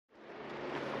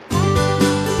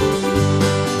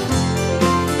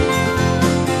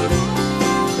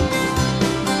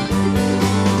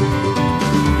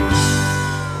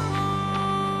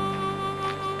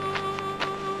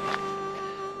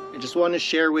want to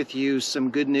share with you some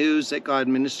good news that God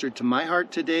ministered to my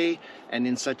heart today, and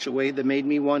in such a way that made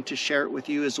me want to share it with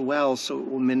you as well, so it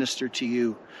will minister to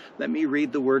you. Let me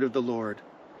read the word of the Lord.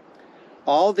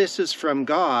 All this is from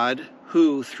God,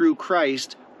 who through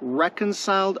Christ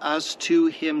reconciled us to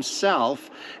himself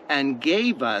and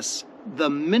gave us the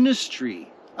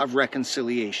ministry of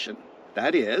reconciliation.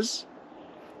 That is,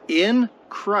 in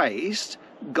Christ,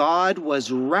 God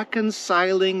was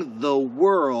reconciling the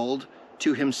world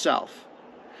to himself,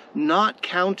 not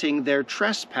counting their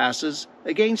trespasses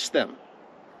against them,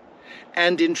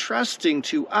 and entrusting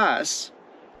to us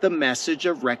the message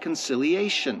of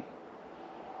reconciliation.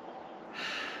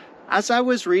 As I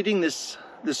was reading this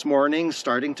morning,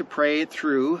 starting to pray it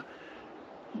through,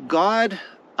 God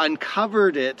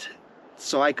uncovered it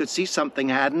so I could see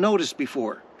something I hadn't noticed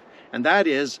before, and that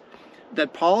is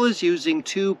that Paul is using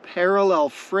two parallel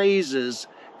phrases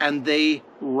and they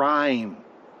rhyme.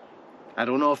 I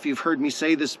don't know if you've heard me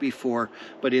say this before,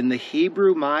 but in the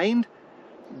Hebrew mind,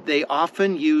 they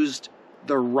often used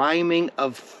the rhyming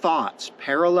of thoughts,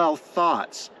 parallel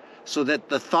thoughts, so that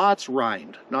the thoughts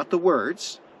rhymed, not the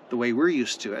words, the way we're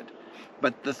used to it,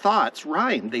 but the thoughts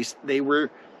rhymed. They were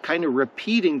kind of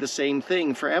repeating the same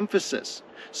thing for emphasis.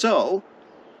 So,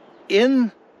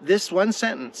 in this one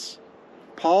sentence,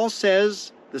 Paul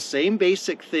says the same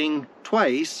basic thing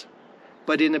twice,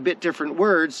 but in a bit different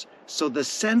words, so the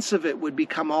sense of it would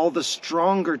become all the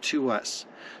stronger to us.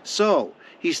 So,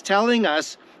 he's telling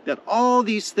us that all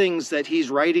these things that he's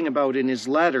writing about in his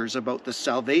letters, about the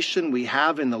salvation we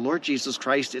have in the Lord Jesus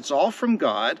Christ, it's all from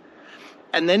God.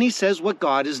 And then he says what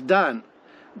God has done.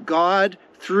 God,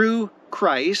 through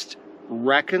Christ,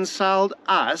 reconciled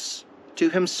us to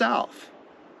himself.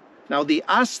 Now, the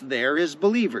us there is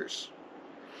believers.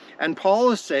 And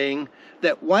Paul is saying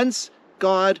that once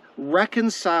God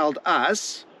reconciled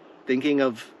us, thinking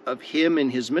of him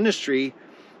and his ministry,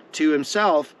 to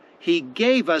himself, he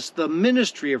gave us the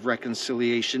ministry of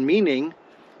reconciliation, meaning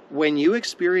when you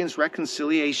experience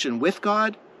reconciliation with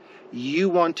God, you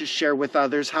want to share with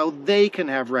others how they can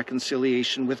have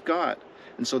reconciliation with God.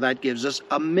 And so that gives us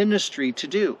a ministry to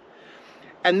do.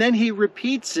 And then he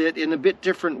repeats it in a bit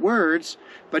different words,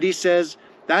 but he says,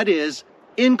 that is,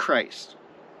 in Christ.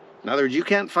 In other words, you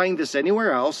can't find this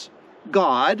anywhere else.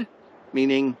 God,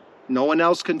 meaning no one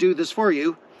else can do this for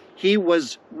you, he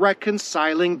was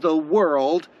reconciling the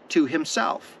world to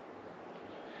himself.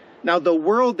 Now, the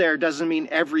world there doesn't mean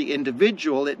every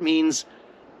individual. It means,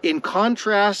 in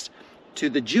contrast to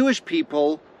the Jewish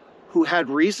people who had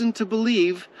reason to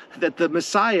believe that the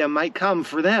Messiah might come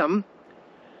for them,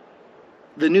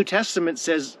 the New Testament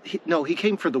says, no, he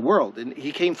came for the world, and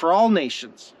he came for all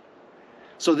nations.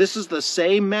 So this is the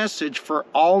same message for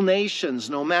all nations,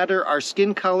 no matter our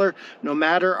skin color, no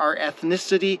matter our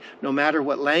ethnicity, no matter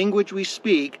what language we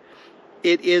speak.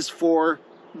 It is for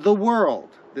the world.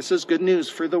 This is good news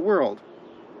for the world.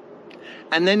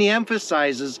 And then he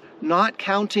emphasizes not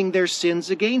counting their sins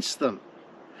against them.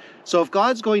 So if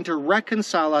God's going to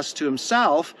reconcile us to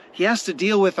himself, he has to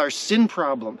deal with our sin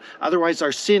problem. Otherwise,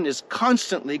 our sin is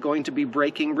constantly going to be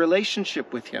breaking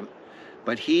relationship with him.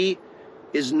 But he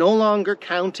is no longer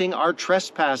counting our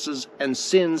trespasses and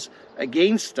sins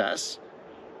against us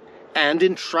and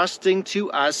entrusting to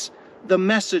us the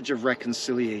message of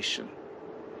reconciliation.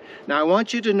 Now, I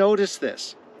want you to notice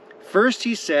this. First,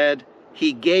 he said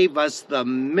he gave us the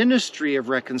ministry of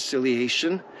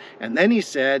reconciliation, and then he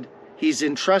said he's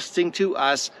entrusting to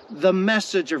us the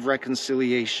message of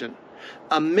reconciliation.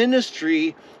 A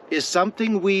ministry is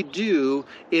something we do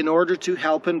in order to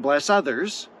help and bless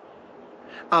others.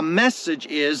 A message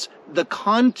is the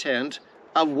content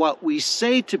of what we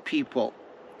say to people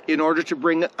in order to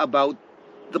bring about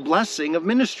the blessing of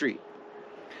ministry.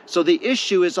 So the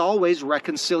issue is always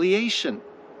reconciliation.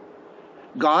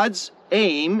 God's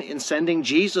aim in sending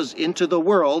Jesus into the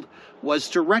world was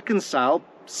to reconcile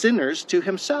sinners to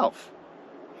himself.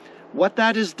 What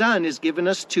that has done is given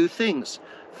us two things.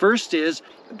 First is,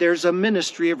 there's a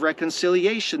ministry of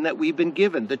reconciliation that we've been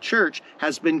given. The church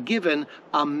has been given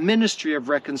a ministry of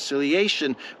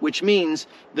reconciliation, which means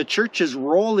the church's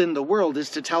role in the world is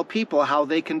to tell people how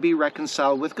they can be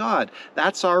reconciled with God.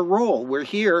 That's our role. We're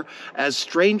here as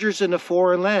strangers in a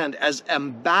foreign land, as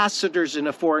ambassadors in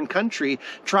a foreign country,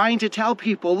 trying to tell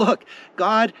people, look,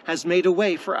 God has made a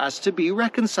way for us to be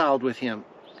reconciled with him.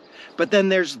 But then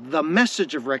there's the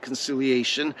message of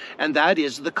reconciliation, and that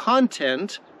is the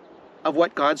content of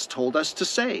what God's told us to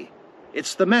say.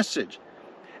 It's the message.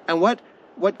 And what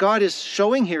God is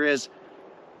showing here is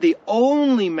the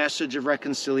only message of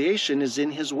reconciliation is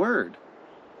in his word.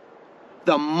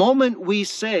 The moment we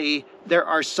say there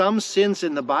are some sins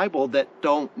in the Bible that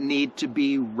don't need to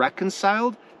be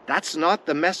reconciled, that's not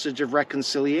the message of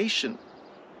reconciliation.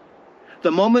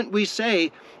 The moment we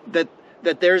say that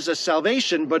there's a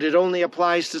salvation, but it only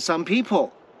applies to some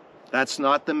people, that's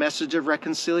not the message of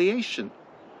reconciliation.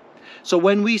 So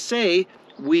when we say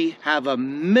we have a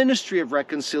ministry of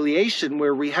reconciliation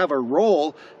where we have a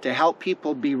role to help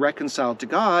people be reconciled to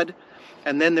God,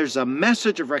 and then there's a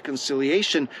message of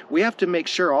reconciliation, we have to make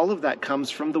sure all of that comes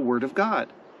from the Word of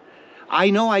God. I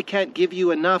know I can't give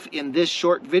you enough in this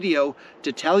short video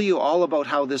to tell you all about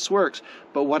how this works,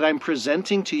 but what I'm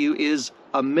presenting to you is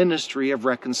a ministry of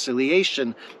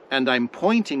reconciliation, and I'm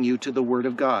pointing you to the Word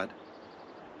of God.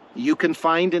 You can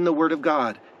find in the Word of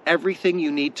God everything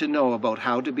you need to know about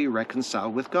how to be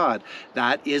reconciled with God.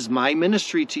 That is my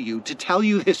ministry to you, to tell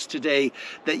you this today,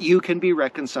 that you can be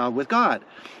reconciled with God.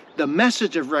 The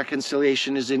message of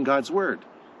reconciliation is in God's Word.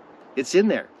 It's in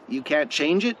there. You can't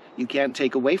change it. You can't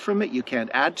take away from it. You can't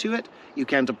add to it. You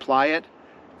can't apply it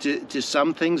to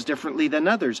some things differently than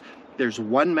others. There's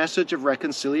one message of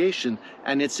reconciliation,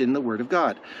 and it's in the Word of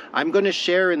God. I'm going to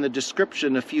share in the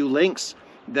description a few links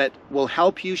that will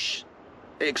help you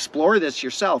explore this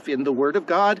yourself in the Word of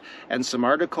God, and some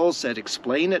articles that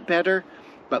explain it better.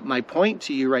 But my point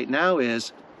to you right now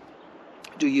is,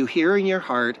 do you hear in your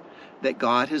heart that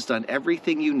God has done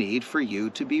everything you need for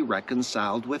you to be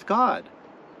reconciled with God?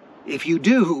 If you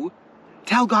do,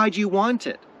 tell God you want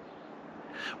it.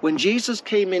 When Jesus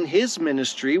came in his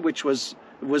ministry, which was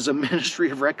a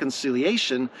ministry of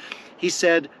reconciliation, he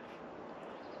said,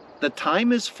 "The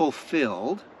time is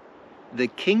fulfilled, the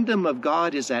kingdom of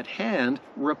God is at hand,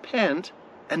 repent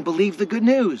and believe the good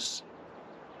news."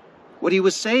 What he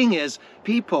was saying is,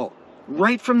 people,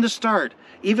 right from the start,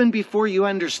 even before you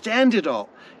understand it all,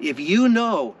 if you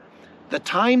know the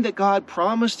time that God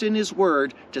promised in his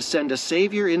word to send a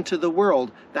Savior into the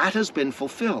world, that has been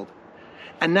fulfilled.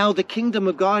 And now the kingdom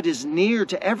of God is near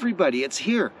to everybody. It's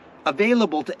here,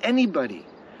 available to anybody.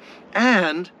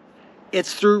 And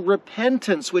it's through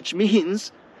repentance, which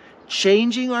means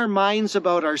changing our minds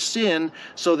about our sin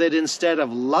so that instead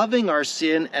of loving our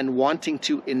sin and wanting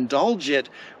to indulge it,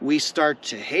 we start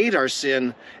to hate our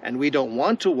sin and we don't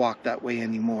want to walk that way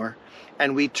anymore.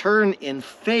 And we turn in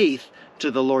faith to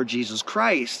the Lord Jesus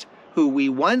Christ, who we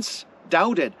once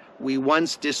doubted, we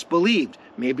once disbelieved,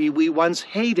 maybe we once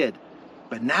hated,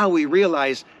 but now we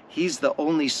realize he's the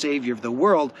only Savior of the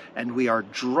world, and we are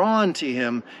drawn to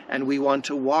him, and we want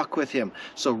to walk with him.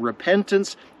 So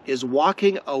repentance is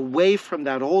walking away from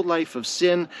that old life of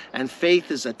sin, and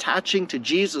faith is attaching to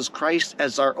Jesus Christ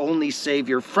as our only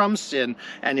Savior from sin.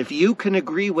 And if you can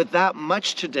agree with that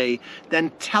much today,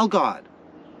 then tell God,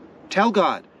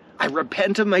 I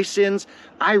repent of my sins.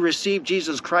 I receive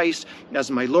Jesus Christ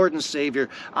as my Lord and Savior.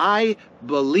 I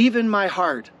believe in my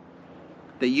heart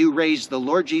that you raised the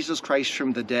Lord Jesus Christ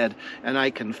from the dead, and I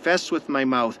confess with my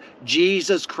mouth,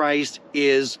 Jesus Christ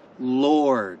is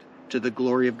Lord, to the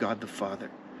glory of God the Father.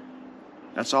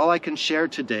 That's all I can share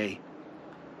today,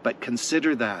 but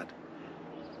consider that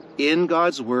in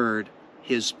God's Word,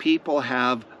 his people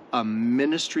have a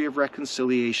ministry of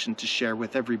reconciliation to share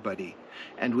with everybody.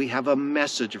 And we have a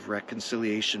message of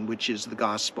reconciliation, which is the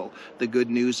gospel, the good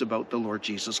news about the Lord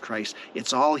Jesus Christ.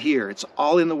 It's all here. It's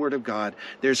all in the Word of God.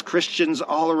 There's Christians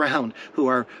all around who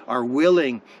are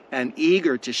willing and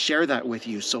eager to share that with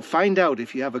you. So find out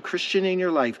if you have a Christian in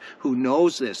your life who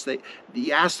knows this.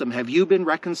 You ask them, have you been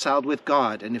reconciled with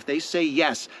God? And if they say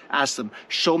yes, ask them,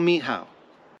 show me how.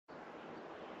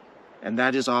 And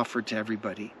that is offered to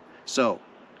everybody. So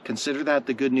consider that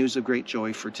the good news of great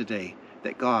joy for today,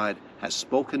 that God has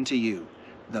spoken to you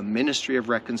the ministry of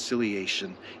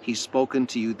reconciliation. He's spoken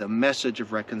to you the message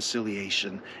of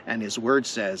reconciliation, and his word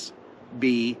says,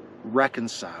 be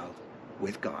reconciled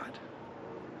with God.